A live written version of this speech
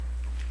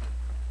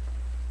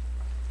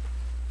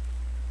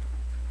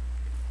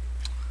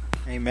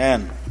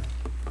Amen.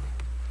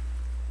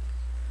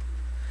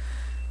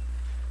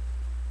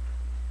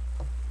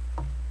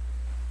 I'd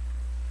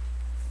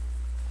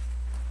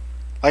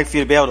like for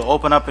you to be able to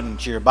open up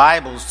into your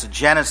Bibles to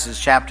Genesis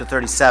chapter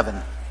 37.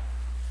 I'd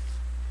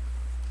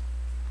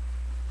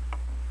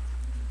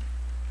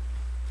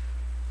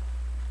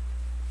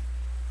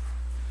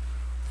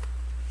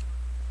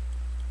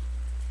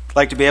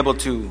like to be able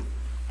to,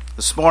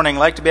 this morning, I'd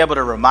like to be able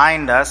to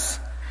remind us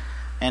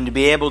and to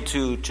be able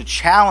to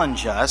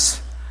challenge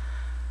us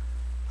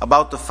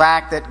about the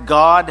fact that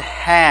God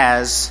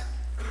has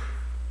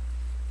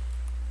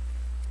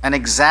an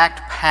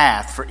exact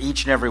path for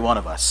each and every one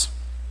of us.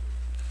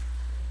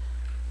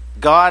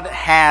 God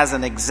has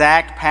an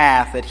exact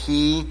path that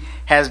He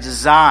has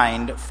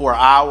designed for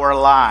our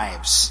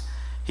lives.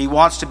 He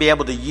wants to be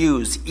able to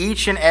use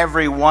each and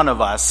every one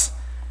of us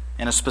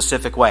in a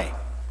specific way.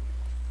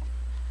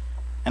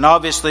 And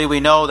obviously we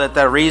know that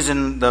the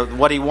reason,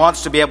 what He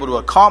wants to be able to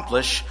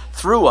accomplish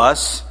through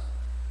us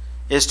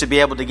is to be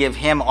able to give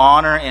Him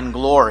honor and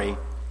glory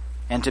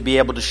and to be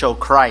able to show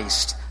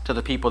Christ to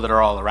the people that are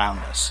all around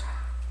us.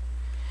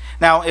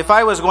 Now, if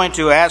I was going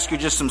to ask you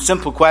just some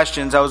simple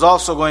questions, I was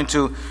also going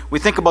to, we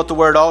think about the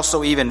word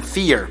also even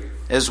fear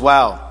as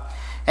well.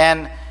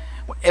 And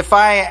if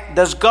I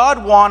ask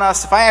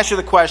you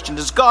the question,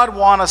 does God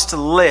want us to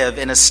live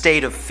in a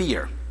state of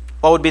fear?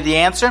 What would be the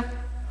answer?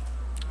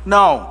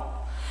 No.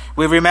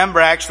 We remember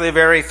actually a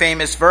very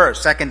famous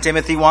verse, 2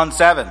 Timothy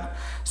 1:7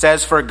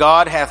 says, "For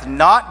God hath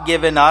not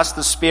given us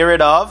the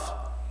spirit of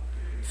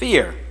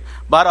fear,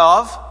 but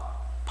of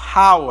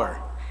power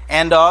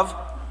and of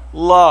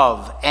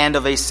love and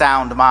of a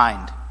sound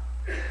mind."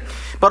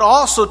 But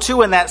also,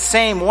 too, in that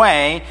same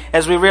way,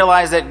 as we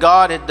realize that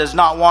God does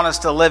not want us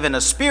to live in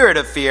a spirit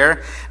of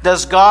fear,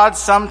 does God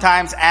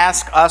sometimes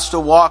ask us to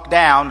walk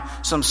down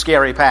some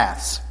scary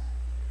paths?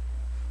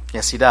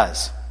 Yes, He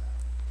does.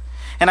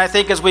 And I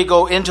think as we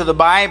go into the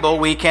Bible,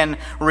 we can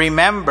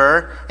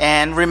remember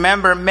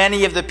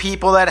many of the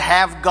people that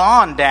have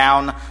gone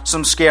down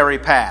some scary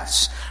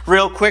paths.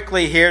 Real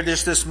quickly here,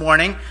 this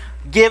morning,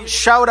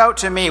 shout out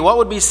to me, what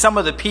would be some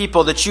of the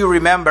people that you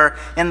remember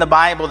in the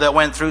Bible that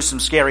went through some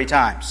scary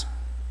times?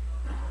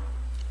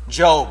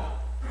 Job.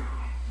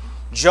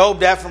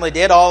 Job definitely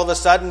did. All of a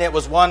sudden, it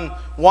was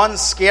one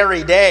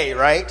scary day,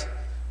 right?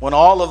 When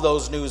all of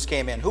those news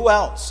came in. Who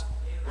else?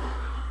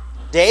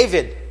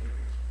 David.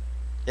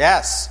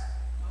 Yes.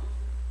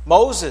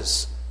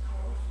 Moses.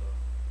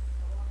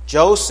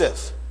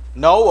 Joseph.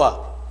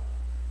 Noah.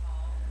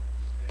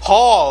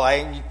 Paul.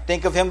 I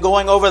think of him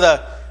going over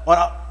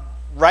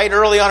right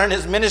early on in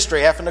his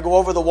ministry, having to go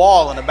over the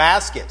wall in a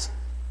basket.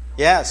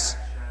 Yes.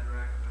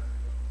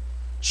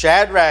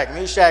 Shadrach,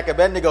 Meshach,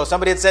 Abednego.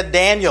 Somebody had said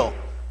Daniel.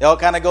 They all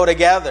kind of go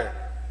together.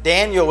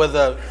 Daniel with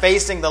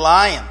facing the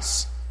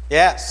lions.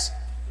 Yes.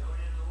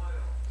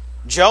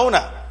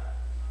 Jonah.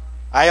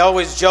 I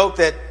always joke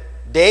that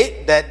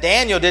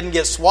Daniel didn't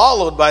get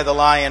swallowed by the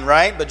lion,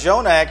 right? But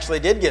Jonah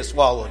actually did get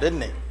swallowed, didn't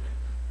he?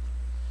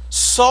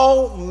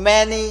 So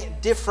many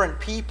different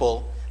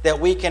people that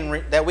we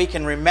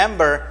can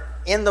remember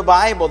in the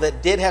Bible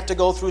that did have to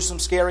go through some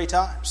scary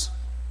times.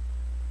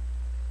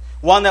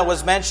 One that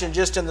was mentioned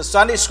just in the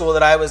Sunday school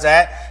that I was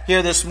at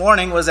here this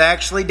morning was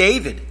actually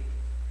David.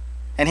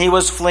 And he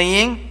was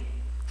fleeing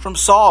from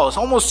Saul. It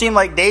almost seemed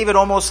like David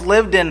almost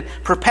lived in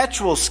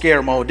perpetual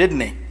scare mode, didn't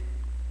he?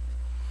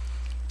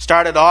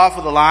 Started off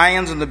with the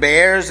lions and the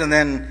bears and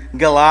then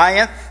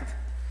Goliath.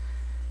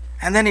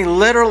 And then he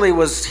literally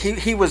was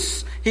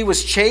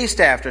chased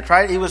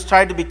after. He was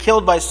tried to be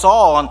killed by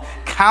Saul on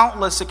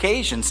countless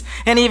occasions.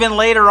 And even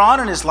later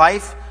on in his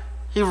life,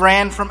 he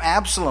ran from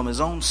Absalom,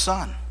 his own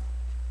son.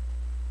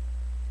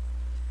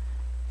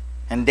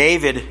 And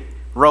David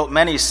wrote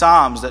many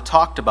psalms that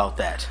talked about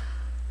that.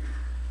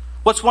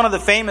 What's one of the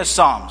famous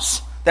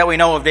psalms that we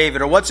know of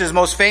David? Or what's his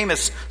most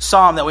famous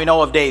psalm that we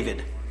know of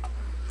David?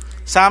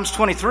 Psalms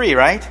 23,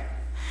 right?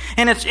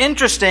 And it's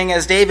interesting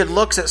as David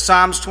looks at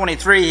Psalms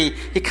 23,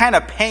 he kind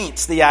of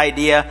paints the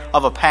idea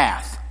of a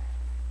path.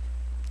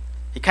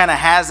 He kind of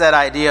has that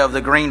idea of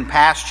the green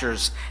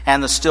pastures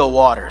and the still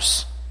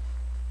waters.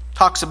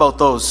 Talks about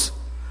those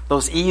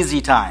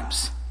easy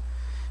times.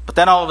 But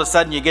then all of a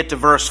sudden you get to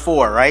verse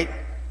 4, right?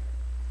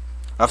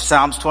 Of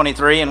Psalms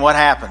 23, and what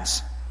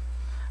happens?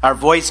 Our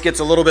voice gets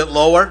a little bit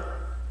lower,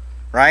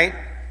 right?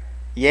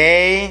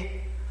 Yea,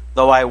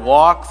 though I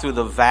walk through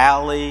the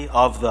valley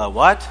of the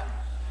what?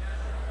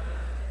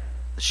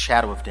 The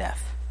shadow of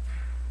death.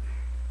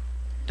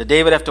 Did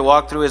David have to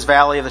walk through his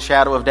valley of the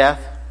shadow of death?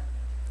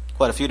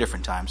 Quite a few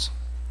different times.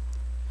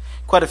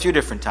 Quite a few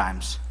different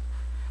times.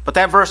 But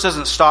that verse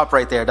doesn't stop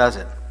right there, does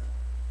it?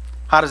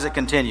 How does it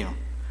continue?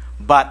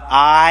 But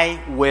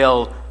I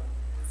will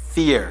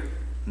fear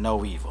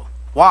no evil.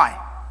 Why?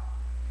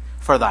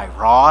 For thy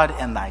rod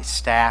and thy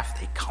staff,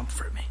 they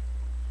comfort me.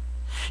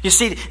 You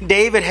see,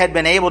 David had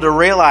been able to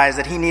realize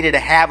that he needed to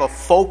have a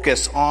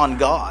focus on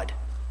God.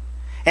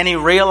 And he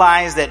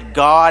realized that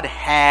God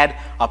had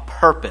a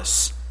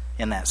purpose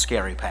in that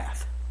scary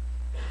path.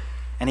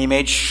 And he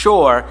made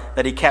sure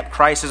that he kept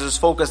Christ as his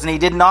focus. And he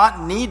did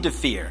not need to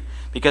fear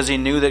because he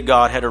knew that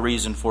God had a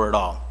reason for it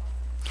all.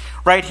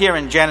 Right here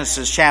in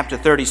Genesis chapter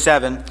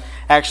 37,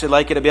 I actually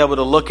like you to be able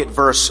to look at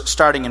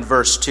starting in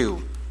verse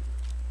 2.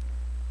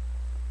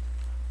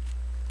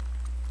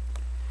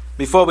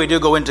 Before we do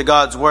go into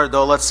God's word,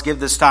 though, let's give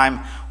this time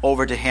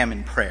over to him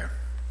in prayer.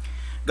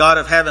 God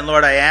of heaven,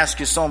 Lord, I ask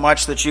you so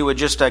much that you would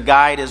just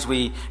guide as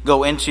we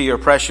go into your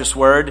precious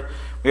word.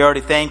 We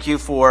already thank you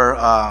for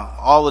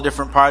all the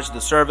different parts of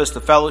the service,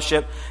 the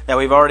fellowship that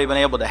we've already been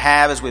able to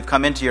have as we've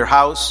come into your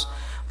house,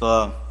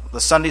 the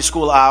Sunday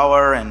school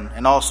hour,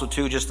 and also,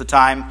 too, just the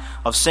time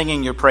of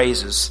singing your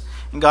praises.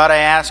 And God, I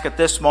ask at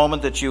this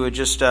moment that you would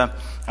just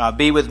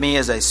be with me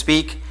as I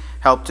speak,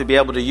 help to be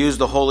able to use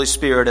the Holy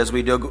Spirit as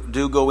we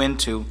do go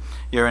into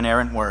your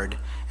inerrant word.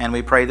 And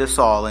we pray this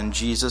all in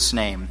Jesus'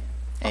 name.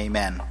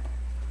 Amen.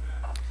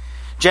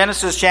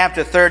 Genesis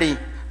chapter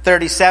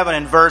 37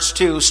 and verse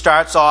 2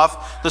 starts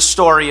off the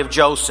story of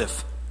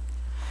Joseph.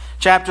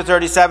 Chapter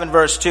 37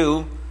 verse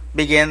 2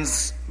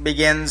 begins,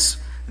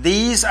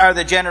 "These are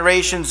the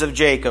generations of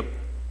Jacob.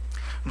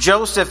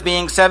 Joseph,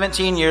 being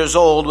 17 years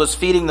old, was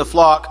feeding the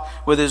flock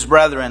with his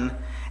brethren,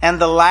 and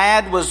the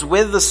lad was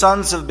with the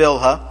sons of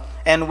Bilhah,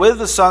 and with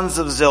the sons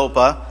of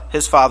Zilpah,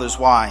 his father's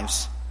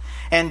wives.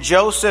 And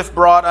Joseph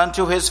brought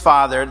unto his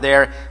father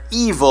their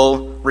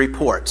evil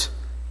report."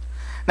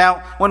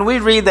 Now, when we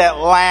read that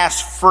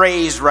last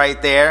phrase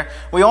right there,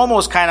 we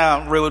almost kind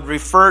of would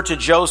refer to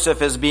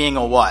Joseph as being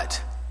a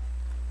what?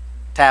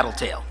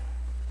 Tattletale.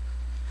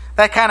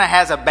 That kind of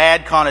has a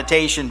bad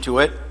connotation to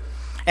it.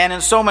 And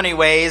in so many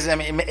ways, I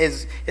mean,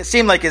 it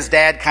seemed like his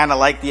dad kind of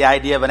liked the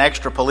idea of an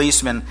extra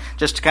policeman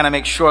just to kind of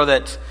make sure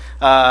that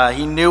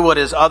he knew what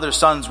his other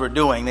sons were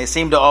doing. They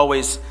seemed to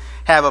always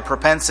have a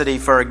propensity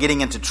for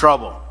getting into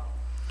trouble.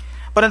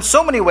 But in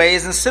so many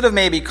ways, instead of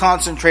maybe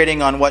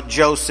concentrating on what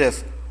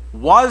Joseph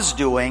was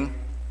doing,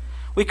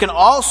 we can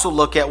also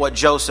look at what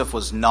Joseph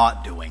was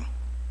not doing.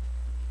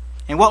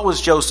 And what was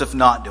Joseph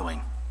not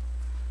doing?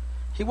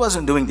 He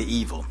wasn't doing the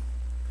evil.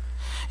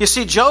 You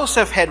see,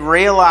 Joseph had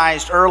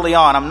realized early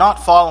on, I'm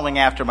not following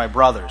after my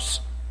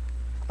brothers,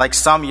 like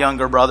some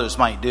younger brothers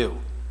might do.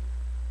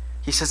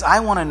 He says,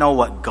 I want to know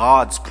what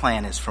God's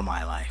plan is for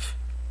my life.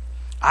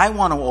 I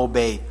want to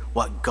obey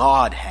what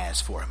God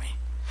has for me.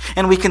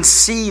 And we can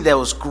see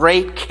those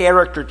great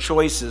character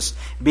choices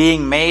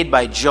being made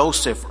by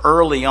Joseph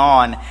early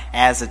on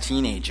as a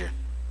teenager.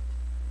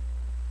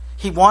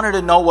 He wanted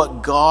to know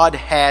what God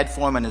had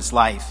for him in his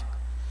life.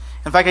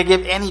 If I could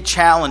give any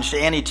challenge to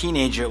any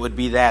teenager, it would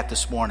be that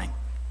this morning.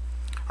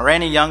 Or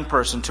any young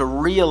person to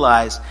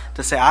realize,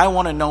 to say, I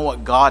want to know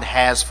what God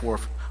has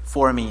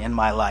for me in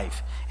my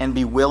life. And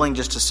be willing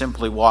just to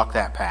simply walk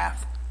that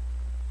path.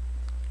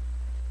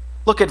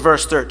 Look at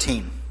verse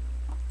 13.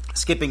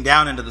 Skipping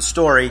down into the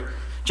story,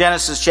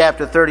 Genesis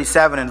chapter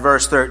 37 and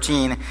verse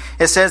 13.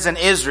 It says in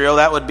Israel,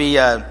 that would be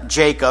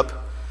Jacob,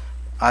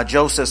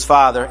 Joseph's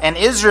father. And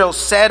Israel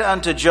said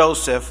unto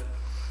Joseph,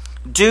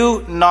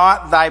 Do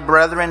not thy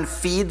brethren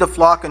feed the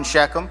flock in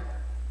Shechem?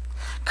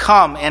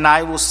 Come, and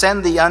I will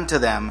send thee unto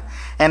them.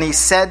 And he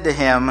said to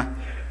him,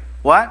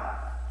 What?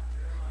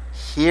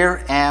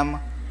 Here am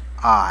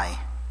I.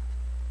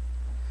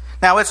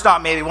 Now, it's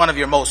not maybe one of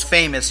your most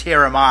famous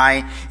 "Here am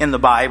I" in the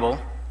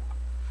Bible,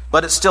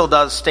 but it still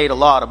does state a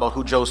lot about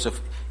who Joseph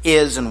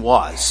is and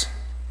was.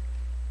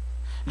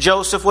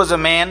 Joseph was a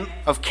man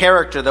of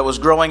character that was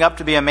growing up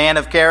to be a man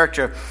of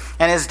character.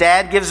 And his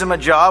dad gives him a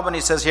job and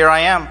he says, Here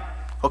I am.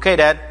 Okay,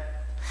 Dad.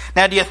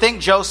 Now, do you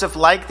think Joseph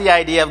liked the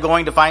idea of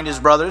going to find his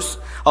brothers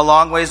a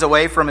long ways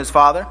away from his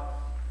father?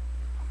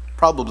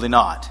 Probably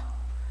not.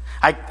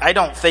 I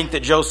don't think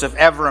that Joseph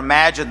ever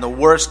imagined the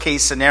worst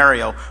case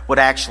scenario would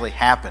actually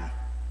happen.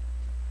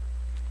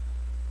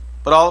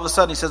 But all of a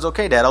sudden he says,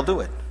 Okay, Dad, I'll do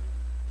it.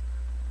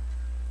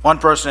 One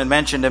person had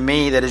mentioned to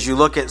me that as you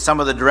look at some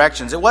of the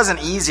directions, it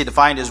wasn't easy to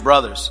find his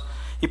brothers.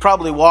 He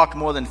probably walked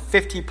more than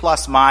 50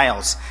 plus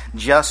miles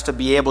just to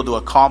be able to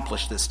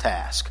accomplish this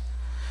task.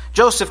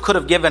 Joseph could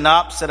have given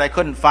up, said, I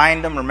couldn't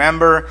find them.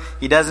 Remember,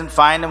 he doesn't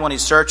find them when he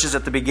searches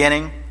at the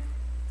beginning.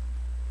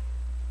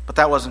 But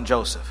that wasn't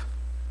Joseph.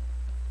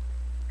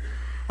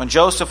 When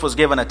Joseph was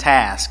given a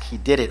task, he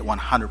did it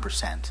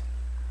 100%.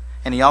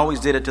 And he always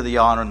did it to the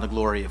honor and the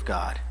glory of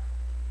God.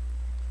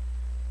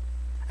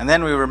 And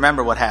then we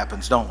remember what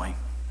happens, don't we?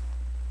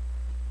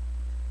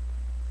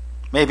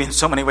 Maybe in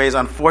so many ways,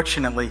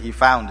 unfortunately, he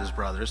found his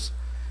brothers.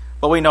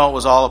 But we know it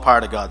was all a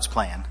part of God's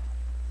plan.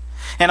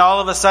 And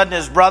all of a sudden,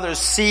 his brothers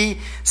see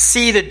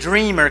the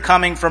dreamer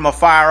coming from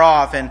afar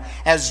off. And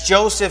as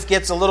Joseph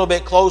gets a little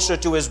bit closer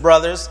to his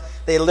brothers,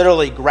 they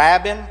literally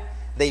grab him,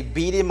 they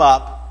beat him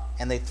up,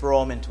 and they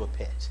throw him into a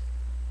pit.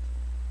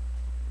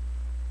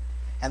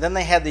 And then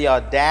they had the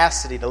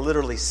audacity to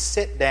literally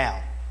sit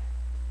down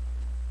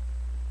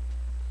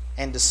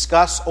and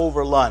discuss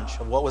over lunch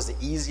of what was the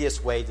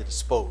easiest way to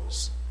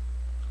dispose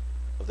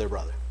of their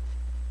brother.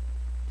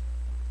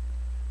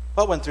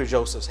 What went through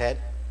Joseph's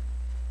head?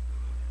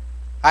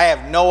 I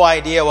have no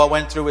idea what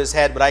went through his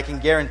head, but I can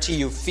guarantee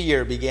you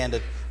fear began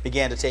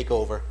to take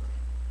over.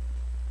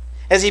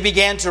 as he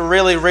began to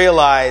really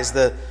realize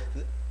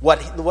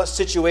what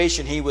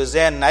situation he was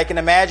in. And I can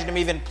imagine him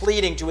even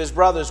pleading to his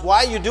brothers,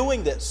 "Why are you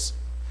doing this?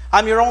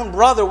 I'm your own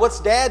brother. What's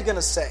Dad going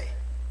to say?"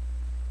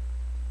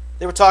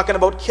 They were talking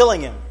about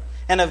killing him.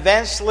 And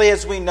eventually,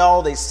 as we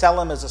know, they sell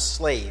him as a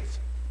slave,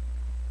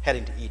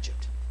 heading to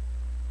Egypt.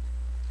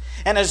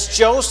 And as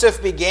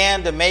Joseph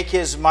began to make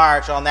his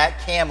march on that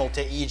camel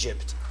to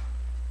Egypt,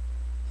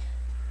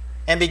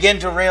 and begin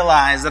to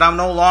realize that I'm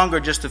no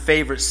longer just a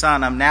favorite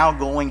son, I'm now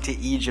going to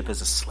Egypt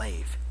as a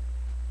slave.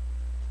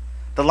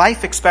 The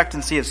life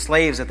expectancy of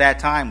slaves at that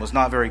time was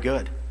not very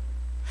good.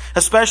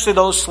 Especially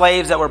those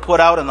slaves that were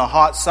put out in the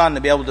hot sun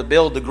to be able to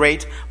build the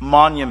great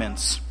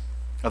monuments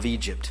of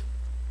Egypt.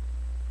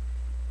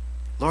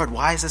 Lord,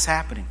 why is this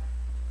happening?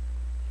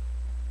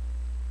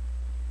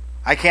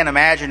 I can't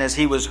imagine as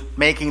he was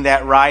making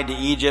that ride to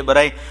Egypt, but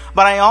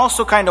I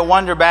also kind of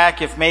wonder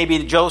back if maybe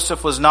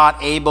Joseph was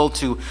not able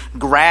to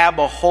grab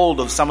a hold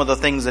of some of the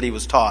things that he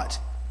was taught.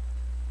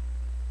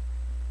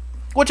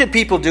 What did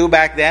people do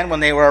back then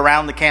when they were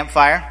around the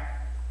campfire?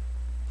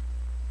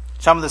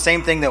 Some of the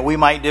same thing that we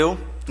might do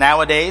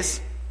nowadays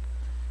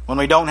when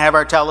we don't have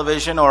our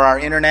television or our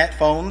internet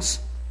phones.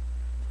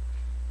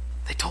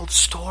 They told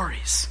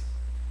stories.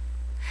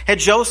 Had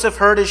Joseph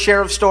heard his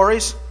share of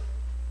stories?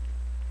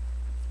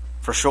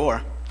 For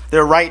sure.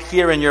 They're right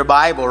here in your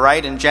Bible,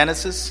 right? In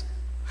Genesis.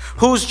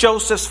 Who's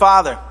Joseph's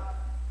father?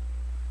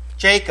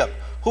 Jacob.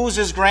 Who's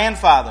his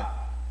grandfather?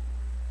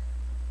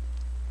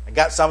 I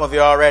got some of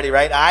you already,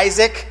 right?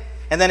 Isaac.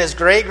 And then his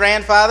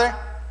great-grandfather?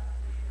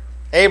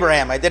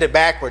 Abraham. I did it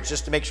backwards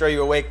just to make sure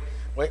you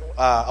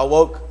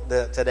awoke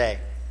today.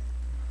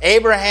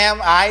 Abraham,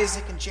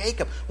 Isaac, and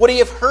Jacob. Would he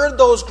have heard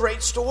those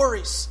great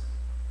stories?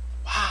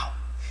 Wow.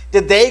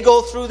 Did they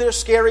go through their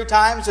scary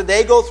times? Did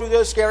they go through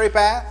their scary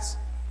paths?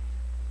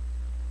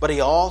 But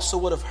he also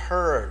would have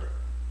heard.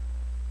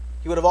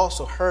 He would have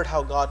also heard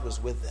how God was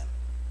with them.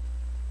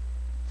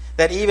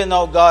 That even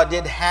though God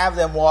did have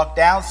them walk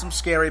down some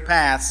scary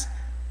paths,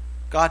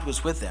 God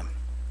was with them.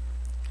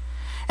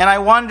 And I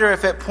wonder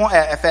if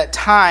at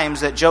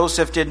times that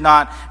Joseph did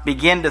not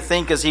begin to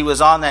think as he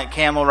was on that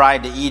camel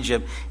ride to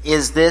Egypt,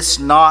 is this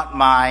not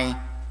my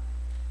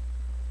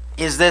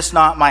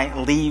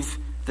leave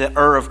the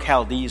Ur of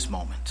Chaldees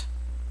moment?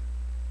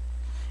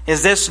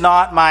 Is this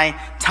not my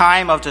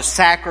time to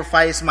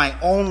sacrifice my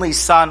only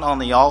son on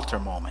the altar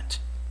moment?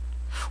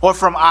 Or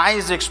from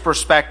Isaac's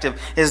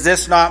perspective, is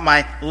this not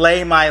my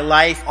lay my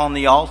life on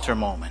the altar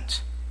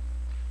moment?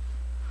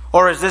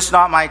 Or is this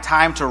not my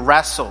time to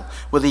wrestle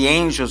with the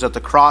angels at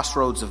the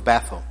crossroads of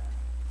Bethel?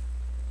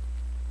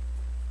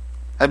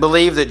 I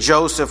believe that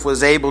Joseph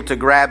was able to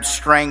grab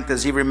strength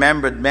as he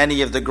remembered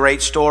many of the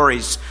great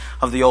stories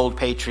of the old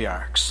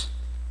patriarchs.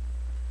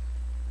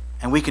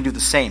 And we can do the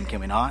same,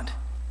 can we not?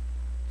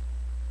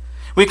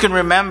 We can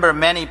remember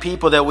many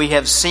people that we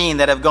have seen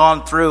that have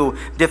gone through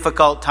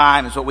difficult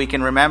times, but we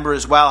can remember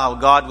as well how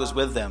God was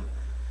with them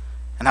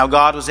and how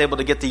God was able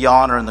to get the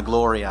honor and the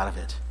glory out of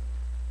it.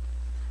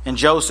 And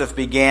Joseph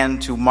began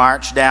to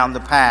march down the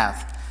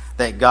path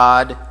that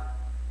God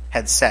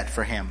had set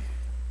for him.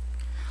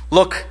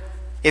 Look,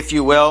 if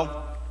you will,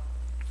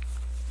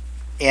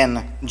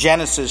 in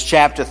Genesis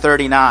chapter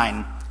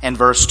 39 and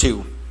verse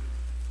 2.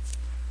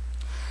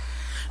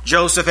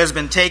 Joseph has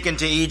been taken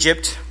to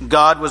Egypt.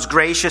 God was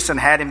gracious and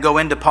had him go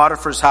into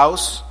Potiphar's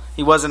house.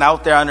 He wasn't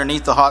out there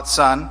underneath the hot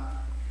sun.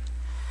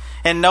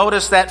 And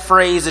notice that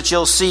phrase that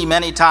you'll see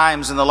many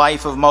times in the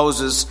life of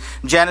Moses.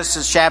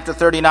 Genesis chapter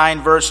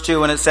 39 verse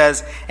 2, and it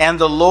says, "And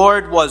the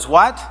Lord was"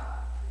 what?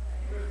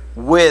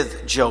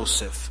 With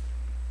Joseph.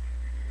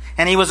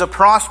 And he was a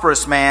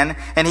prosperous man,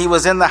 and he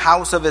was in the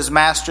house of his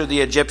master the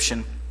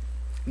Egyptian.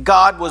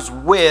 God was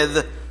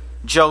with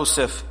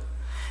Joseph.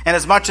 And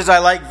as much as I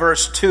like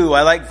verse 2,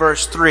 I like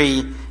verse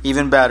 3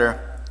 even better.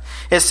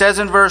 It says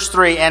in verse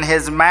 3, "And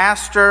his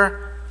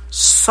master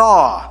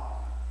saw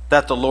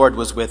that the Lord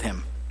was with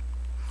him,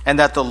 and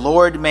that the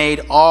Lord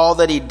made all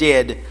that he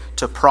did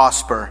to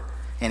prosper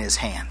in his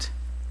hand."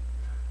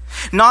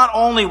 Not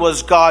only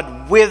was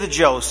God with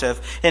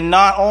Joseph, and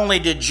not only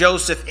did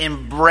Joseph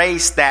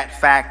embrace that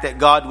fact that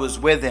God was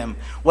with him,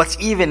 what's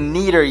even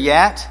neater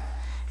yet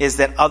is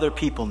that other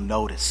people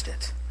noticed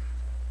it.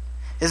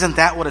 Isn't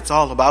that what it's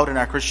all about in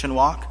our Christian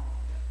walk?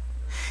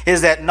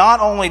 Is that not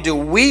only do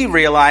we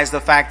realize the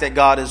fact that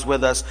God is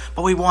with us,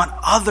 but we want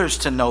others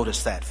to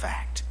notice that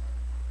fact.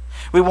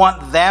 We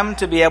want them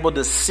to be able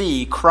to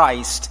see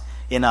Christ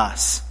in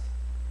us.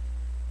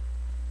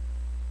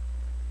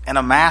 And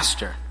a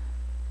master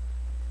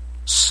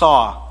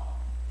saw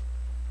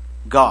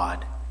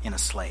God in a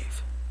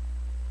slave.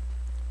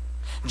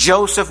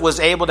 Joseph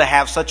was able to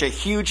have such a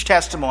huge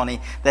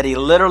testimony that he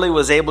literally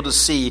was able to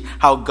see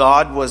how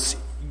God was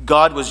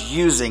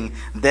using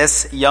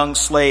this young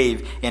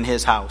slave in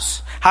his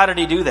house. How did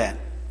he do that?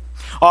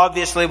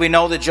 Obviously, we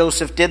know that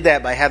Joseph did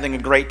that by having a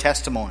great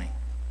testimony.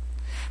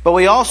 But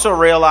we also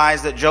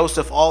realize that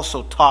Joseph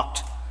also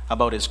talked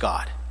about his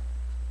God.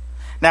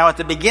 Now, at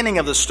the beginning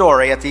of the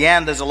story, at the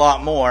end there's a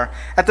lot more.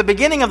 At the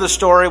beginning of the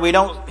story, we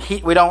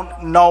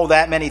don't know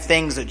that many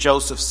things that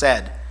Joseph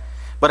said.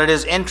 But it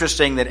is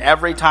interesting that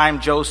every time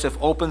Joseph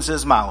opens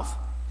his mouth,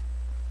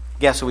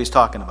 guess who he's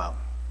talking about?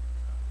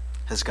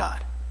 His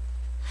God.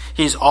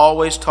 He's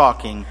always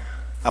talking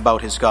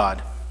about his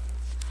God.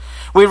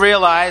 We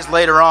realize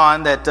later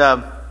on that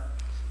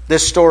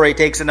this story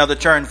takes another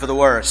turn for the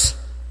worse.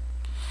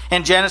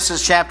 In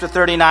Genesis chapter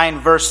 39,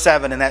 verse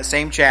 7, in that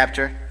same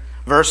chapter,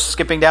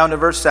 skipping down to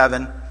verse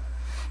 7,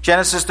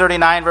 Genesis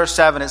 39, verse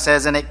 7, it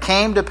says, "And it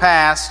came to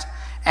pass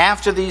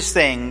after these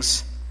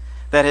things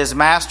that his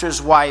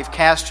master's wife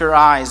cast her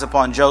eyes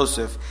upon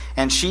Joseph,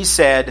 and she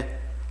said,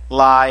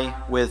 'Lie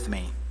with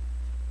me.'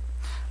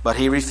 But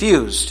he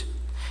refused,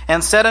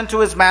 and said unto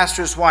his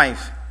master's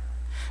wife,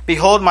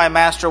 'Behold, my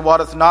master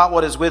wotteth not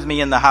what is with me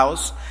in the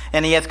house,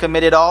 and he hath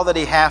committed all that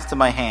he hath to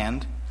my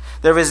hand.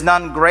 There is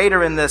none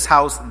greater in this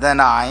house than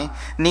I,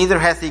 neither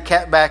hath he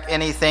kept back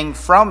anything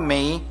from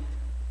me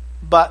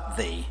but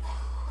thee,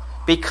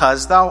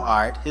 because thou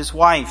art his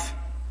wife.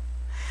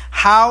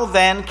 How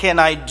then can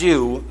I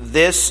do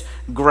this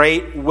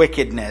great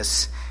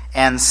wickedness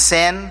and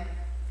sin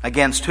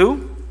against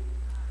who?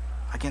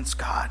 Against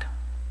God?'"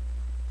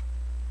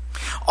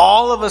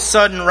 All of a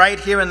sudden, right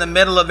here in the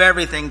middle of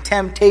everything,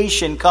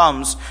 temptation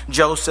comes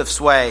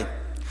Joseph's way.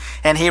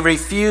 And he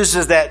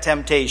refuses that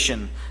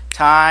temptation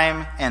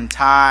time and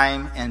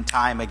time and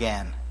time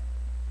again.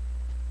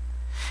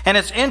 And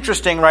it's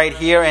interesting right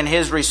here in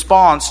his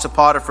response to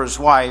Potiphar's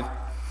wife,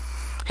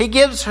 he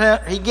gives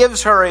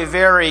her a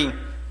very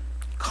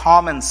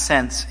common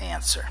sense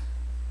answer.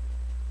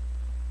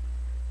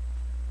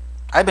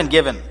 "I've been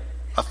given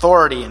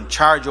authority and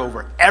charge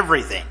over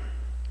everything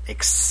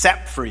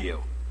except for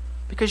you,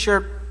 because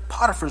you're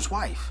Potiphar's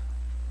wife."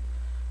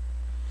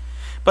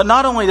 But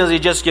not only does he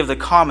just give the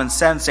common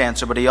sense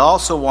answer, but he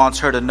also wants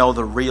her to know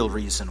the real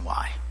reason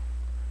why.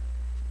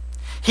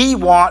 He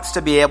wants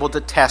to be able to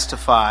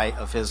testify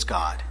of his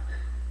God.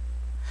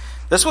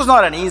 This was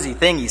not an easy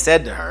thing he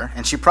said to her,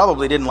 and she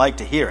probably didn't like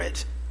to hear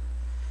it.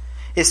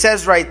 It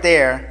says right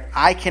there,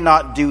 "I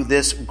cannot do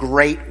this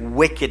great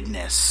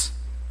wickedness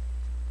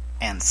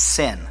and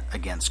sin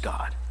against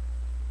God."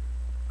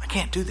 I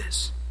can't do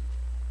this.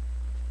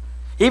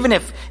 Even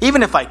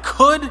if I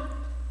could,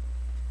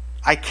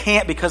 I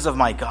can't because of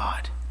my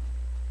God.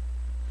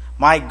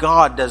 My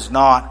God does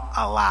not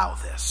allow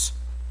this.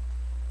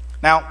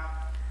 Now,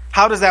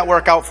 how does that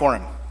work out for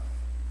him?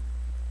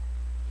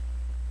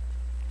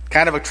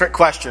 Kind of a trick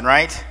question,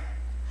 right?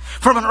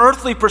 From an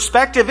earthly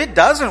perspective, it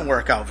doesn't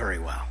work out very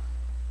well.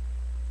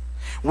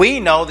 We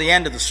know the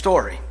end of the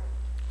story.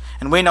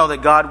 And we know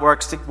that God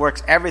works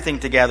everything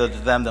together to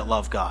them that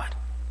love God.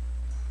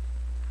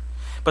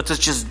 But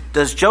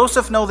does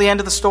Joseph know the end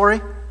of the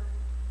story?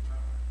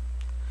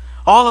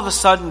 All of a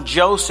sudden,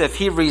 Joseph,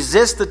 he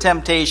resists the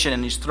temptation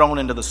and he's thrown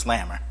into the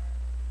slammer.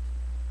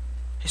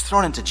 He's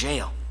thrown into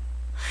jail.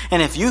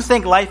 And if you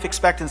think life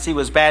expectancy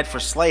was bad for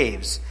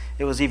slaves,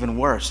 it was even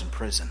worse in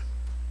prison.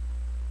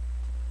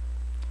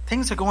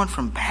 Things are going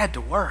from bad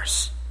to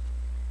worse.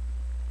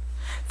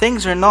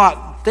 Things are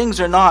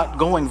not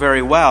going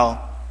very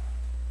well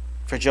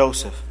for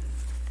Joseph.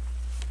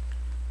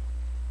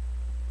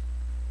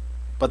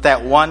 But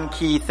that one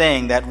key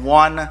thing, that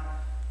one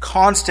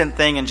constant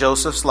thing in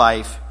Joseph's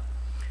life,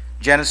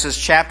 Genesis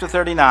chapter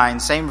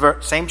 39,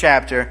 same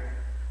chapter,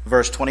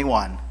 verse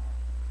 21.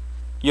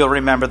 You'll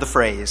remember the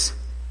phrase.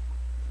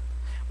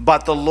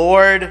 "But the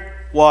Lord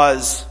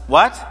was,"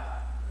 what?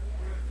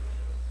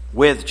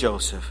 "With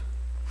Joseph,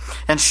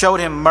 and showed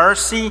him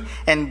mercy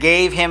and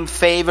gave him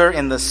favor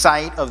in the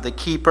sight of the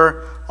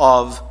keeper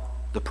of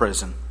the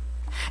prison.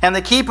 And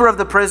the keeper of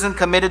the prison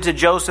committed to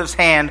Joseph's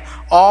hand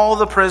all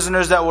the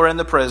prisoners that were in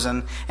the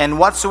prison, and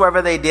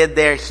whatsoever they did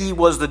there, he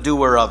was the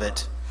doer of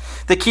it.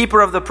 The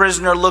keeper of the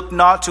prisoner looked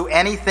not to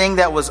anything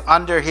that was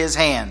under his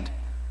hand."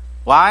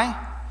 Why?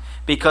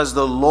 "Because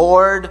the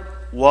Lord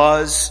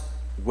was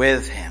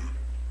with him,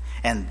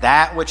 and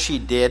that which he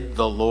did,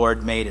 the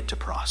Lord made it to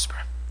prosper."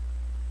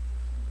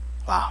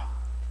 Wow.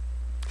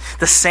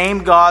 The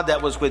same God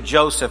that was with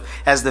Joseph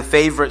as the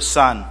favorite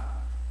son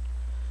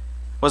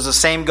was the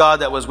same God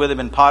that was with him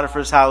in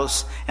Potiphar's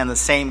house and the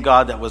same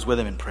God that was with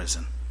him in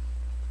prison.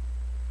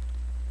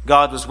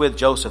 God was with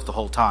Joseph the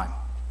whole time.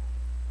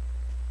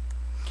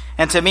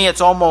 And to me,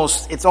 it's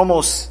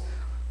almost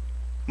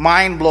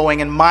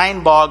mind-blowing and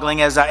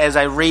mind-boggling as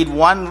I read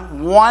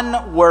one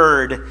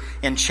word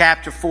in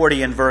chapter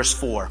 40 and verse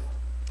 4.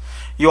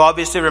 You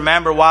obviously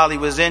remember while he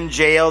was in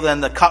jail,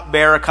 then the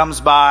cupbearer comes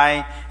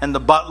by and the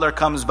butler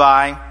comes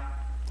by,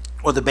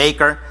 or the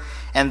baker,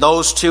 and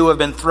those two have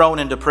been thrown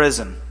into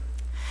prison.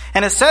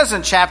 And it says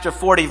in chapter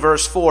 40,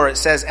 verse 4, it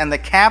says, "And the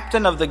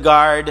captain of the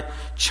guard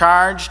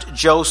charged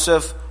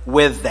Joseph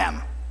with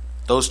them."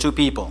 Those two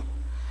people.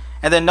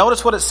 And then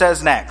notice what it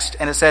says next.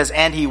 And it says,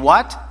 "And he"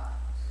 what?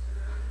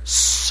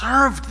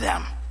 "Served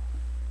them.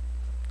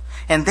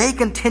 And they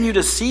continued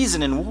a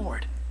season in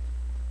ward."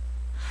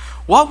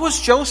 What was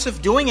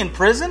Joseph doing in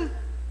prison?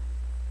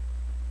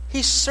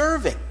 He's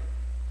serving.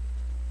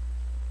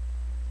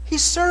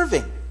 He's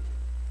serving.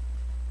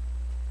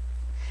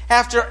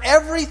 After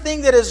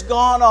everything that has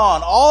gone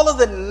on, all of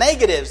the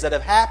negatives that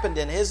have happened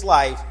in his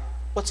life,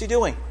 what's he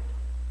doing?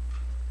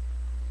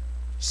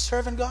 He's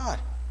serving God.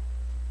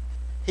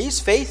 He's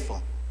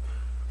faithful.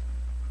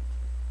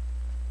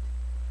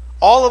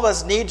 All of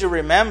us need to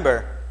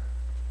remember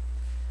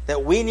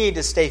that we need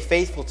to stay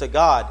faithful to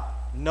God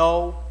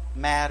no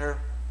matter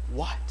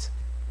what.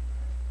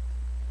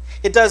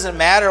 It doesn't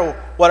matter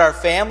what our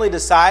family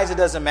decides. It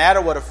doesn't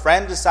matter what a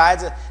friend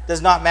decides. It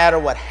does not matter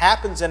what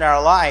happens in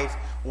our life.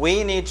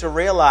 We need to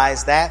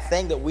realize that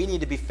thing, that we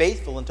need to be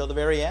faithful until the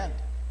very end,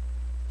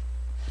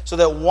 so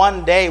that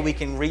one day we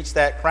can reach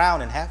that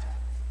crown in heaven.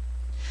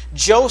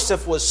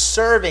 Joseph was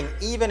serving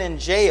even in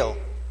jail.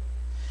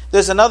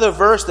 There's another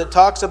verse that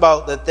talks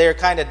about that they're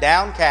kind of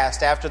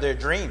downcast after their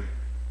dream.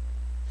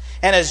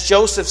 And as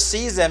Joseph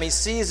sees them, he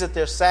sees that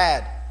they're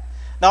sad.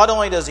 Not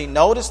only does he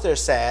notice they're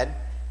sad,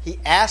 he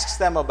asks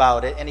them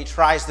about it and he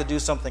tries to do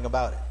something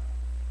about it.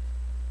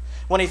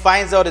 When he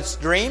finds out it's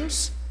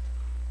dreams,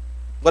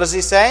 what does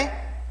he say?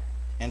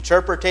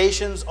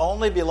 Interpretations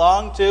only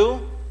belong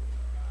to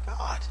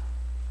God.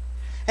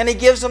 And he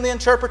gives them the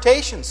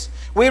interpretations.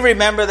 We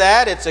remember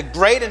that. It's a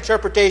great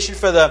interpretation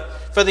for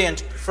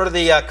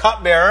the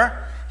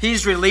cupbearer.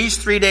 He's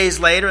released 3 days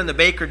later, and the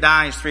baker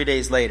dies 3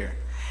 days later.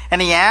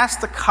 And he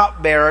asked the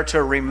cupbearer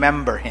to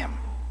remember him.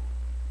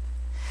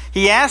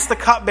 He asked the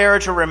cupbearer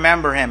to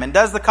remember him. And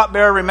does the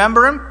cupbearer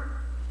remember him?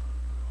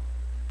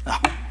 No.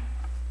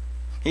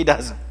 He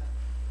doesn't.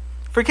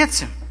 Forgets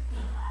him.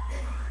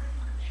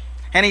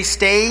 And he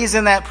stays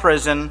in that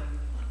prison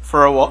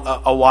for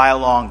a while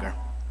longer.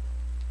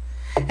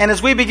 And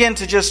as we begin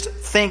to just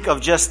think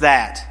of just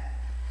that,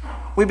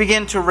 we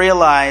begin to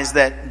realize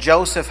that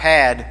Joseph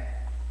had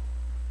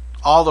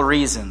all the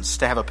reasons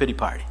to have a pity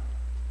party.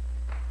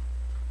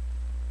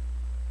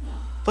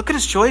 Look at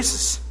his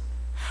choices.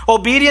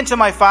 Obedient to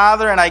my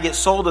father, and I get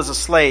sold as a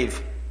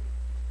slave.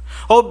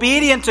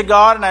 Obedient to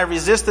God, and I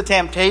resist the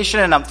temptation,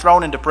 and I'm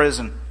thrown into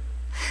prison.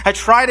 I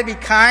try to be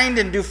kind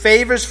and do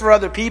favors for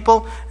other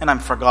people, and I'm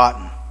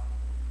forgotten.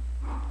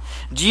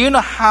 Do you know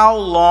how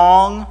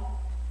long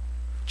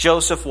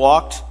Joseph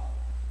walked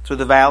through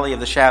the valley of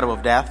the shadow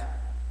of death?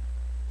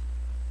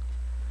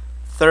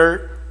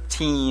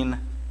 13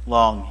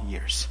 long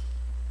years.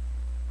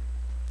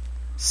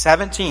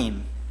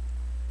 17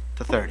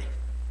 to 30.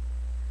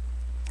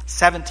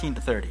 17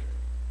 to 30.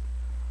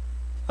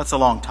 That's a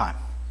long time.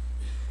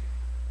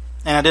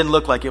 And it didn't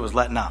look like it was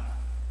letting up.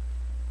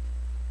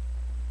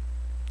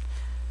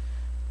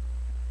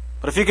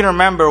 But if you can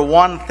remember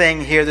one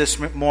thing here this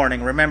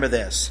morning, remember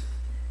this.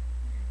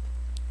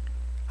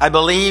 I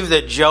believe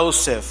that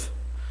Joseph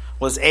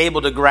was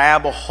able to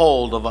grab a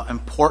hold of an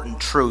important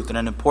truth and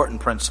an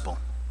important principle.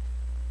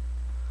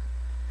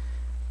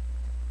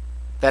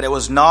 That it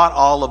was not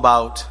all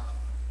about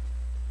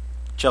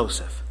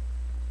Joseph.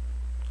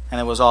 And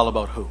it was all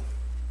about who?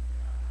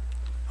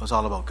 It was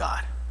all about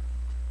God.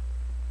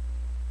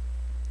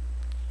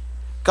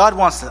 God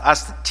wants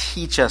us to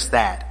teach us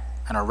that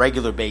on a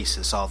regular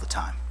basis all the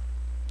time.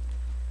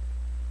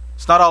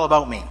 It's not all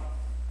about me.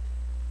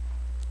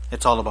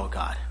 It's all about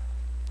God.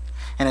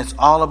 And it's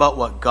all about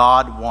what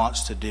God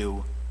wants to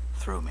do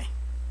through me.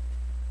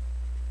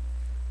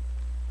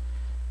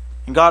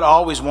 And God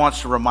always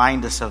wants to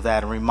remind us of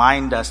that and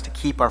remind us to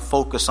keep our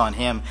focus on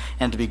Him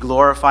and to be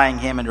glorifying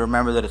Him and to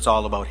remember that it's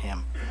all about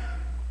Him.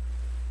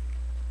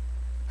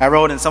 I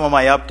wrote in some of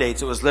my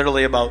updates, it was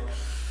literally about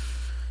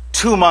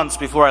 2 months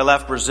before I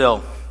left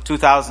Brazil,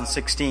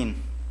 2016.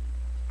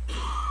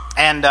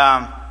 And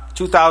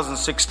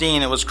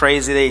 2016, it was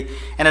crazy.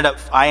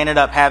 I ended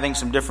up having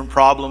some different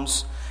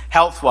problems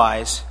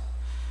health-wise.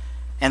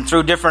 And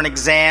through different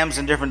exams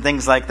and different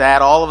things like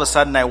that, all of a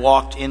sudden I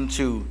walked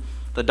into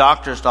the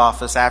doctor's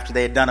office after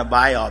they had done a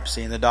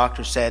biopsy, and the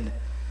doctor said,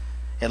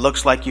 "It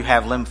looks like you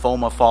have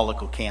lymphoma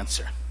follicle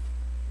cancer."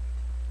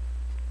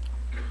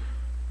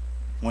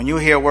 When you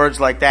hear words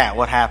like that,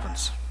 what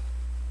happens?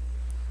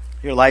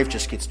 Your life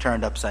just gets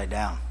turned upside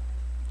down.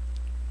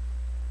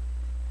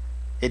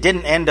 It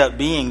didn't end up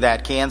being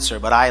that cancer,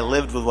 but I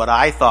lived with what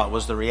I thought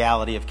was the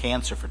reality of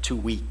cancer for 2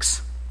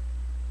 weeks.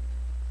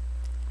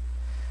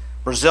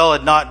 Brazil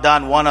had not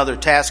done one other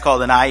test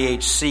called an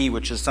IHC,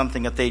 which is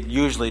something that they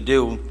usually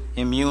do,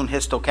 immune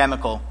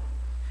histochemical.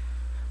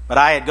 But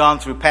I had gone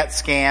through PET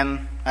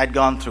scan, I'd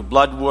gone through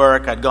blood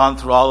work, I'd gone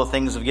through all the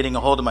things of getting a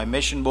hold of my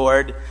mission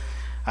board.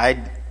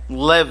 I'd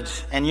lived,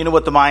 and you know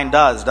what the mind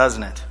does,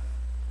 doesn't it?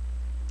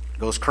 It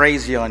goes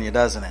crazy on you,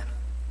 doesn't it?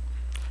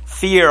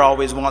 Fear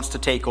always wants to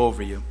take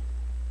over you.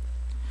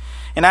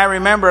 And I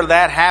remember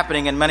that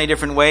happening in many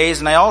different ways.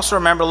 And I also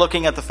remember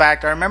looking at the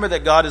fact, I remember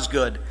that God is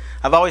good.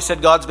 I've always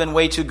said God's been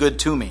way too good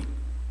to me.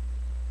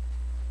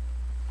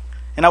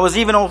 And I was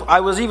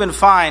even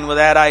fine with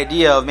that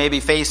idea of maybe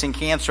facing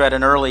cancer at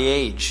an early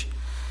age.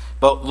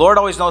 But Lord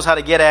always knows how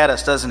to get at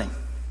us, doesn't He?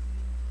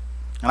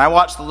 And I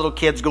watched the little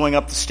kids going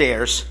up the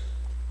stairs.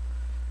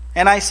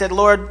 And I said,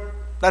 Lord,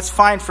 that's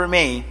fine for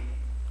me,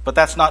 but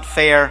that's not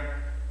fair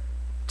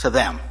to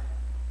them.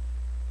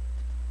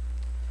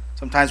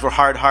 Sometimes we're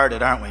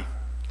hard-hearted, aren't we?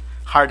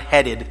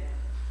 Hard-headed.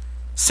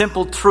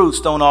 Simple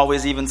truths don't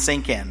always even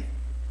sink in.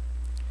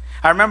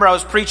 I remember I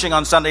was preaching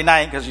on Sunday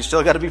night, because you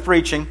still got to be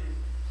preaching.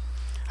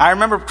 I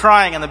remember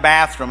crying in the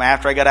bathroom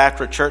after I got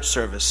after a church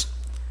service.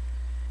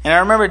 And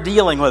I remember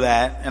dealing with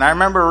that, and I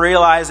remember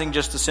realizing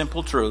just the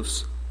simple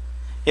truths.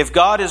 If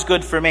God is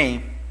good for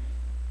me,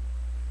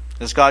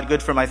 is God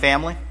good for my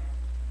family?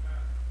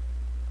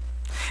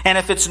 And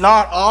if it's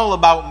not all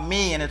about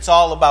me and it's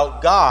all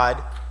about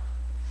God,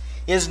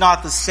 is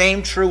not the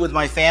same true with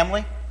my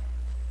family?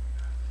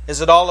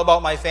 Is it all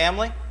about my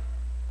family?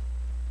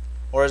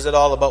 Or is it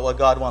all about what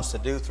God wants to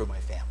do through my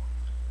family?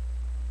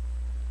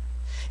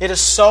 It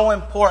is so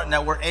important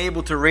that we're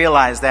able to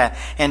realize that.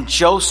 And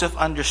Joseph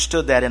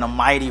understood that in a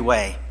mighty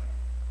way.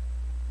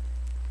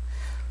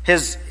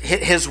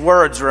 His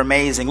words are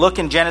amazing. Look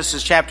in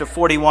Genesis chapter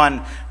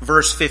 41,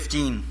 verse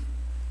 15.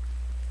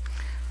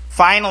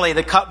 Finally,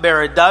 the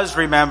cupbearer does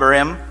remember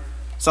him.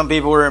 Some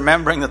people were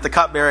remembering that the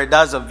cupbearer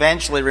does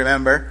eventually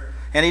remember.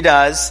 And he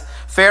does.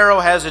 Pharaoh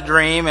has a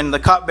dream, and the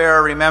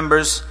cupbearer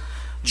remembers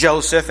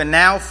Joseph. And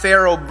now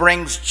Pharaoh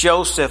brings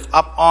Joseph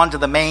up onto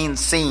the main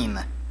scene.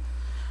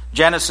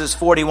 Genesis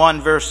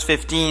 41 verse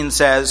 15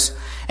 says,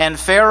 And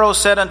Pharaoh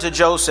said unto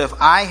Joseph,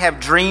 I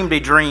have dreamed a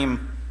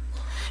dream,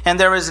 and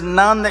there is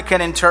none that can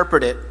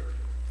interpret it.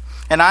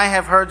 And I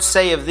have heard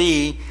say of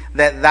thee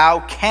that thou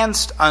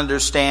canst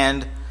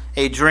understand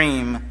a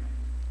dream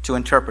to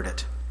interpret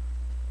it.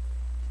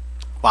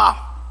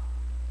 Wow.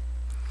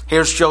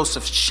 Here's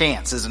Joseph's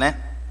chance, isn't it?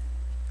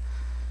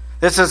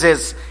 This is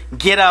his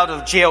get out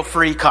of jail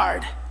free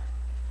card.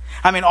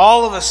 I mean,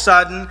 all of a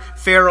sudden,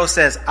 Pharaoh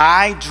says,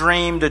 I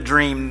dreamed a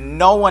dream.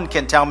 No one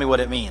can tell me what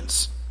it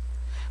means.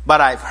 But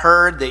I've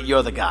heard that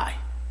you're the guy.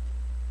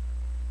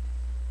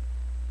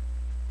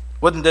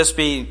 Wouldn't this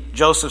be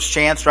Joseph's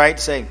chance, right?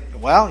 To say,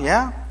 well,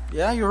 yeah,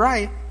 you're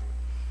right.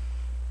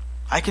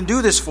 I can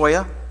do this for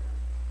you.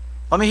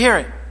 Let me hear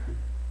it.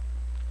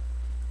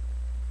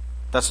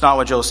 That's not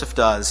what Joseph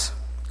does.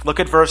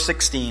 Look at verse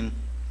 16.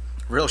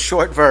 Real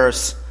short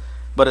verse,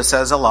 but it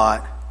says a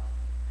lot.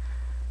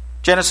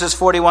 Genesis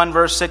 41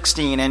 verse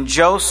 16, And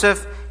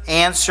Joseph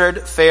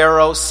answered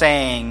Pharaoh,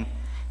 saying,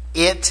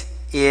 It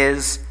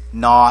is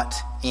not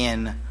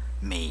in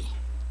me.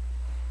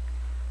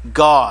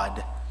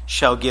 God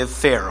shall give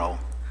Pharaoh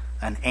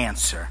an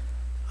answer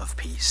of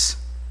peace.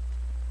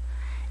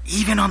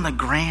 Even on the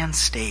grand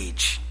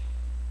stage,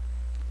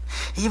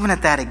 even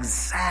at that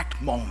exact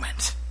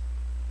moment,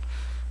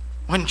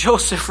 when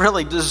Joseph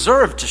really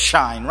deserved to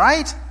shine,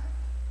 right?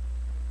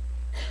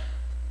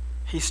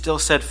 He still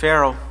said,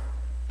 Pharaoh,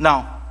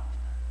 no,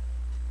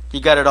 you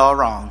got it all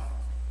wrong.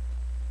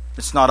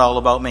 It's not all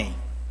about me.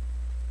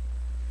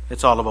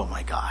 It's all about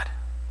my God.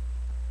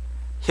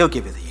 He'll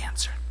give you the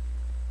answer.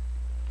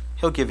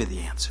 He'll give you the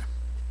answer.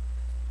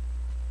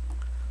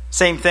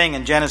 Same thing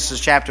in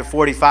Genesis chapter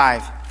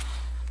 45.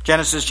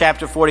 Genesis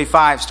chapter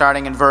 45,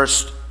 starting in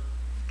verse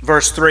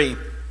 3.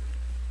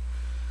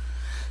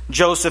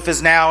 Joseph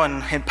is now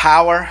in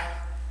power.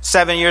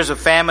 7 years of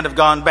famine have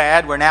gone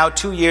bad. We're now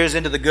 2 years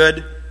into the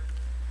good.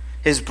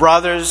 His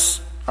brothers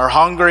are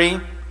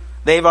hungry.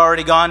 They've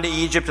already gone to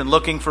Egypt and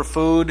looking for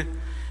food.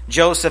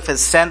 Joseph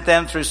has sent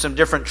them through some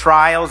different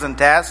trials and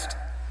tests.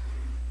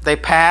 They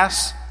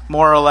pass,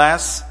 more or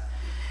less.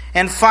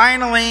 And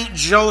finally,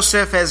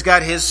 Joseph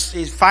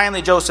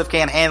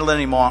can't handle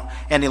it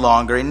any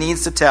longer. He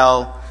needs to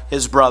tell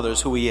his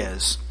brothers who he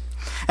is.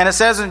 And it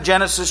says in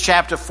Genesis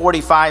chapter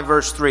 45,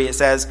 verse 3, it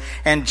says,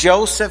 And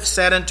Joseph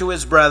said unto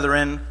his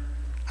brethren,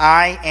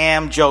 I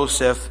am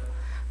Joseph.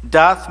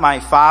 Doth my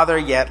father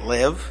yet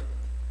live?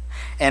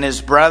 And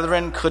his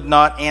brethren could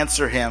not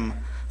answer him,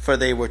 for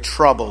they were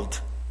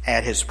troubled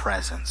at his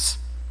presence.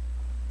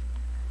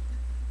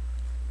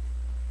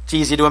 It's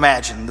easy to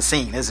imagine the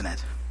scene, isn't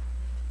it?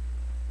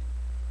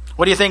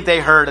 What do you think they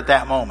heard at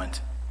that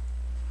moment?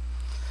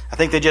 I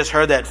think they just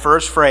heard that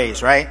first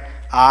phrase, right?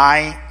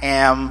 I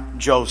am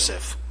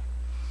Joseph.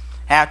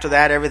 After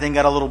that, everything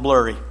got a little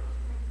blurry.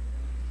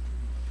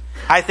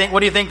 What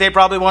do you think they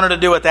probably wanted to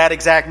do at that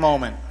exact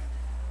moment?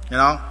 You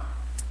know?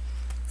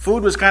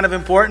 Food was kind of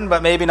important,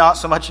 but maybe not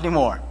so much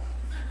anymore.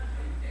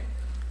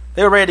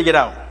 They were ready to get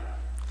out.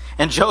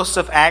 And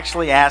Joseph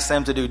actually asked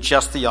them to do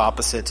just the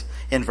opposite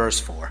in verse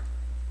 4.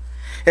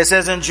 It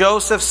says, And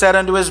Joseph said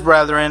unto his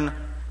brethren,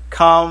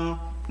 Come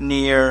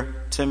near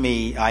to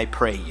me, I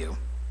pray you.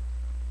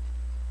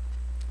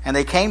 And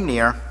they came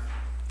near,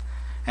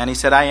 and he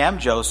said, I am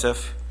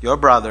Joseph, your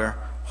brother,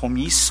 whom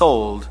ye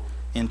sold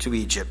into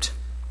Egypt.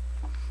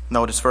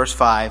 Notice verse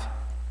 5.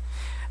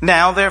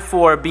 Now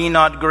therefore be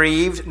not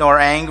grieved, nor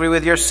angry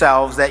with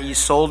yourselves, that ye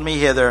sold me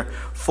hither.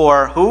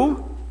 For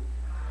who?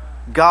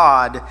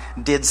 God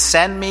did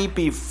send me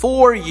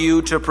before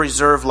you to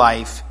preserve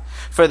life.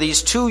 For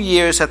these 2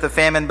 years hath the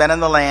famine been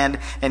in the land,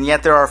 and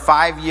yet there are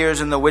 5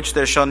 years in the which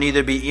there shall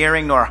neither be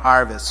earing nor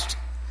harvest.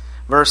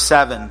 Verse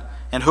 7.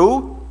 And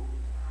who?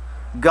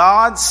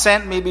 God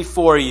sent me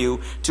before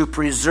you to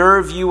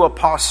preserve you a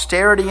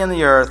posterity in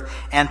the earth,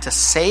 and to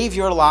save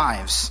your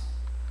lives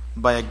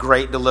by a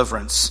great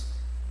deliverance.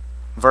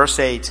 Verse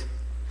 8.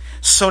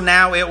 So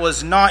now it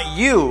was not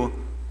you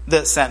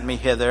that sent me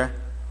hither,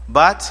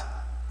 but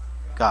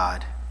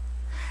God.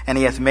 And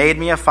he hath made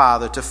me a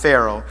father to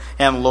Pharaoh,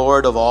 and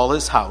lord of all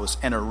his house,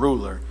 and a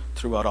ruler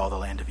throughout all the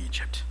land of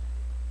Egypt.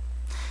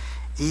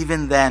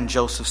 Even then,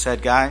 Joseph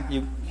said, God,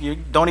 you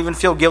don't even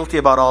feel guilty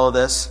about all of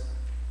this.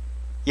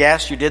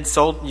 Yes, you did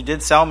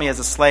sell me as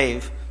a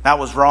slave. That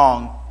was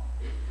wrong.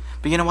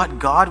 But you know what?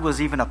 God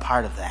was even a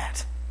part of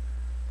that.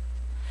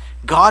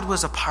 God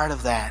was a part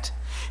of that.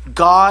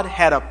 God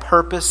had a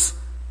purpose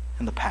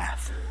in the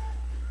path.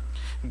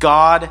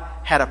 God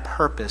had a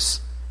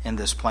purpose in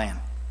this plan.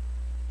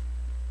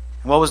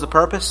 And what was the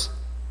purpose?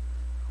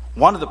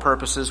 One of the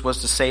purposes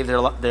was to save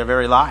their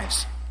very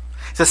lives.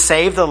 To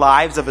save the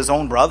lives of his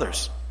own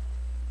brothers.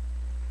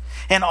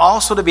 And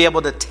also to be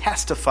able to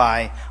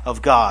testify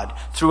of God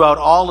throughout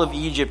all of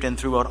Egypt and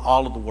throughout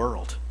all of the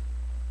world.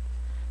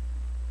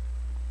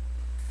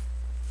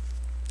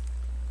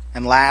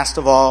 And last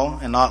of all,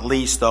 and not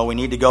least though, we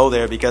need to go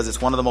there because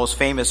it's one of the most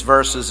famous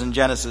verses in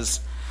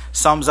Genesis.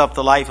 Sums up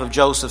the life of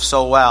Joseph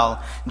so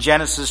well.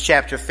 Genesis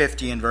chapter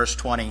 50 and verse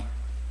 20.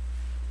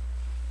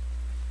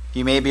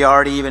 You may be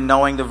already even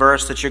knowing the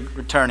verse that you're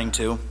returning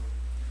to.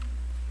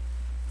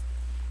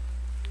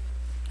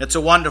 It's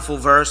a wonderful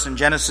verse. In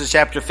Genesis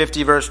chapter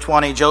 50 verse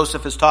 20,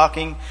 Joseph is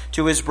talking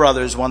to his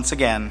brothers once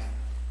again.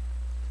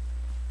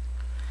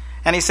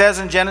 And he says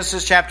in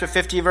Genesis chapter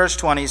 50 verse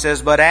 20, he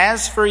says, But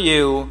as for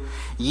you,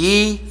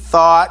 ye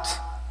thought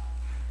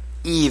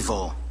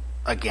evil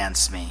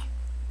against me,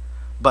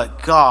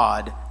 but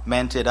God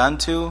meant it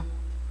unto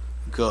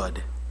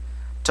good,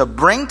 to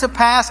bring to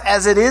pass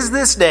as it is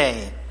this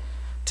day,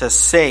 to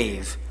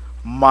save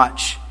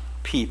much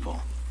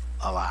people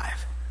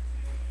alive.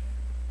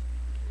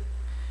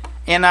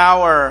 In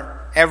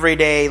our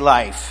everyday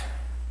life,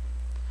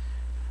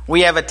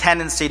 we have a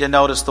tendency to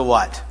notice the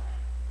what?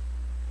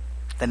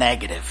 The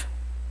negative.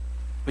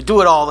 We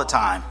do it all the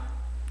time.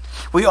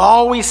 We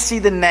always see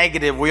the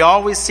negative. We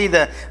always see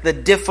the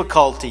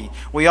difficulty.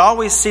 We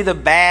always see the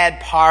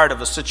bad part of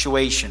a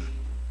situation.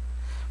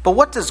 But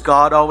what does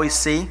God always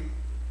see?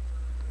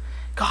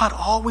 God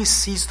always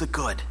sees the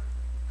good.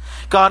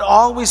 God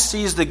always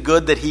sees the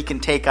good that he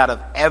can take out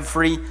of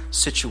every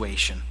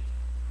situation.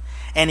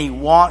 And he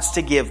wants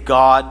to give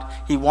God,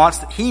 he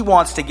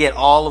wants to get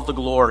all of the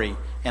glory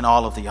and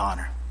all of the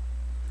honor.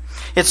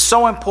 It's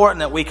so important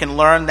that we can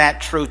learn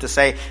that truth to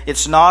say,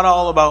 it's not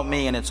all about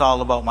me and it's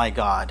all about my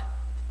God.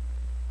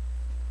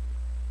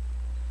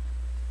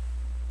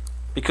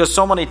 Because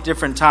so many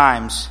different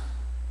times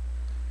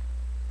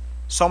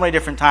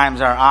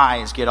our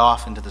eyes get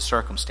off into the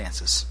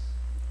circumstances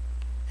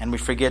and we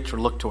forget to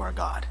look to our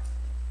God.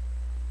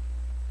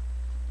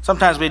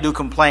 Sometimes we do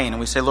complain and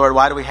we say, Lord,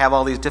 why do we have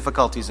all these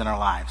difficulties in our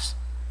lives?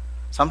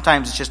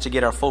 Sometimes it's just to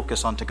get our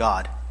focus onto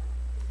God.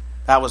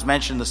 That was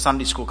mentioned in the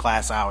Sunday school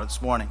class hour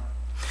this morning.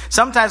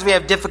 Sometimes we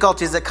have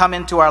difficulties that come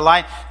into our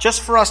life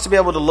just for us to be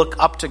able to look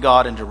up to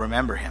God and to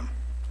remember him.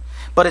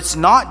 But it's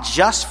not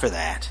just for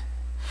that.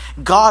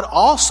 God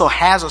also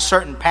has a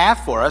certain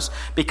path for us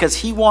because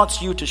he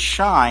wants you to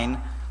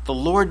shine the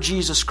Lord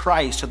Jesus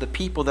Christ to the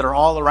people that are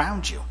all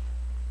around you.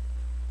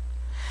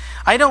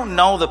 I don't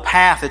know the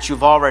path that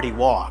you've already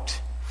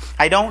walked.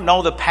 I don't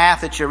know the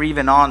path that you're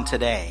even on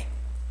today.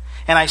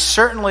 And I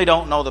certainly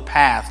don't know the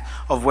path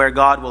of where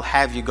God will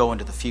have you go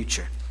into the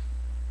future.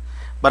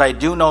 But I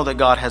do know that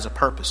God has a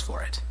purpose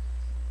for it.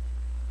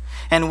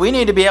 And we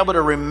need to be able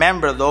to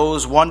remember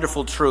those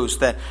wonderful truths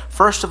that,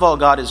 first of all,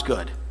 God is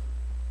good.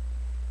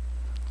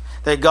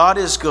 That God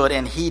is good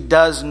and he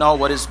does know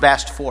what is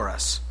best for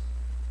us.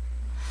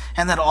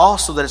 And that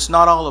also that it's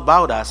not all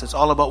about us, it's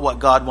all about what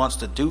God wants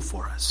to do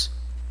for us.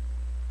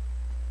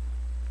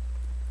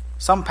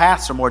 Some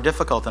paths are more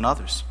difficult than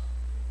others.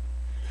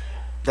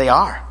 They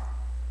are.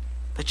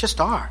 They just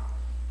are.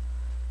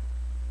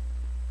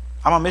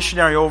 I'm a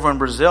missionary over in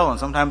Brazil, and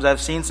sometimes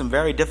I've seen some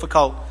very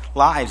difficult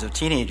lives of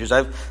teenagers.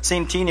 I've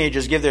seen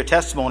teenagers give their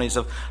testimonies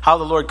of how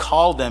the Lord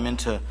called them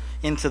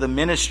into the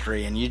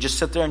ministry, and you just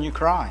sit there and you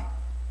cry.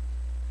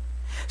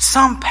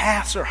 Some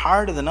paths are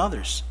harder than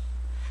others.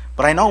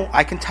 But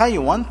I can tell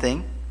you one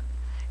thing.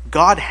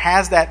 God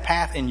has that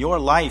path in your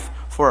life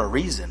for a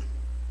reason.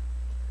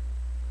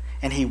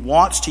 And he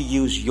wants to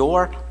use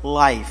your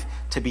life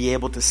to be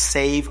able to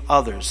save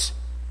others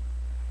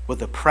with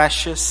the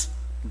precious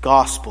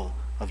gospel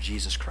of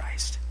Jesus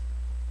Christ.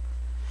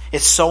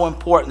 It's so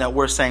important that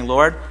we're saying,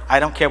 Lord, I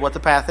don't care what the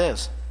path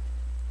is.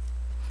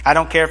 I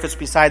don't care if it's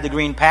beside the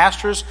green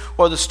pastures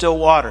or the still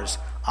waters.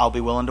 I'll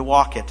be willing to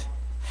walk it.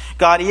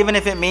 God, even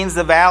if it means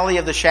the valley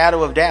of the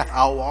shadow of death,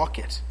 I'll walk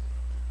it.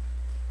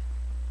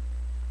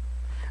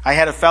 I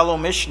had a fellow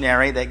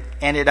missionary that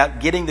ended up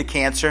getting the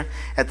cancer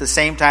at the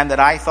same time that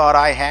I thought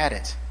I had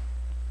it.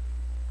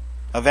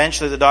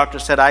 Eventually the doctor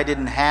said I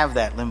didn't have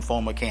that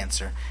lymphoma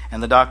cancer,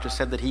 and the doctor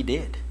said that he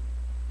did.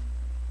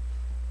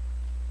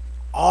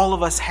 All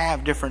of us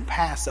have different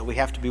paths that we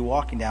have to be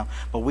walking down,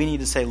 but we need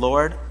to say,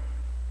 Lord,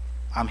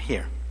 I'm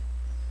here.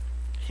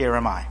 Here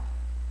am I.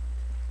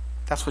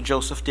 That's what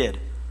Joseph did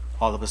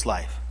all of his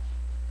life.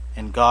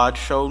 And God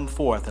shone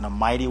forth in a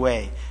mighty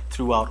way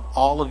throughout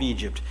all of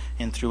Egypt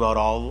and throughout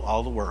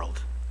all the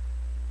world.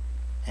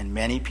 And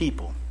many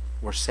people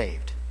were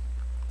saved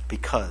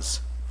because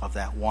of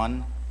that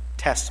one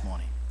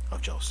testimony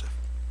of Joseph.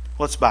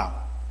 Let's bow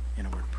in a word of prayer.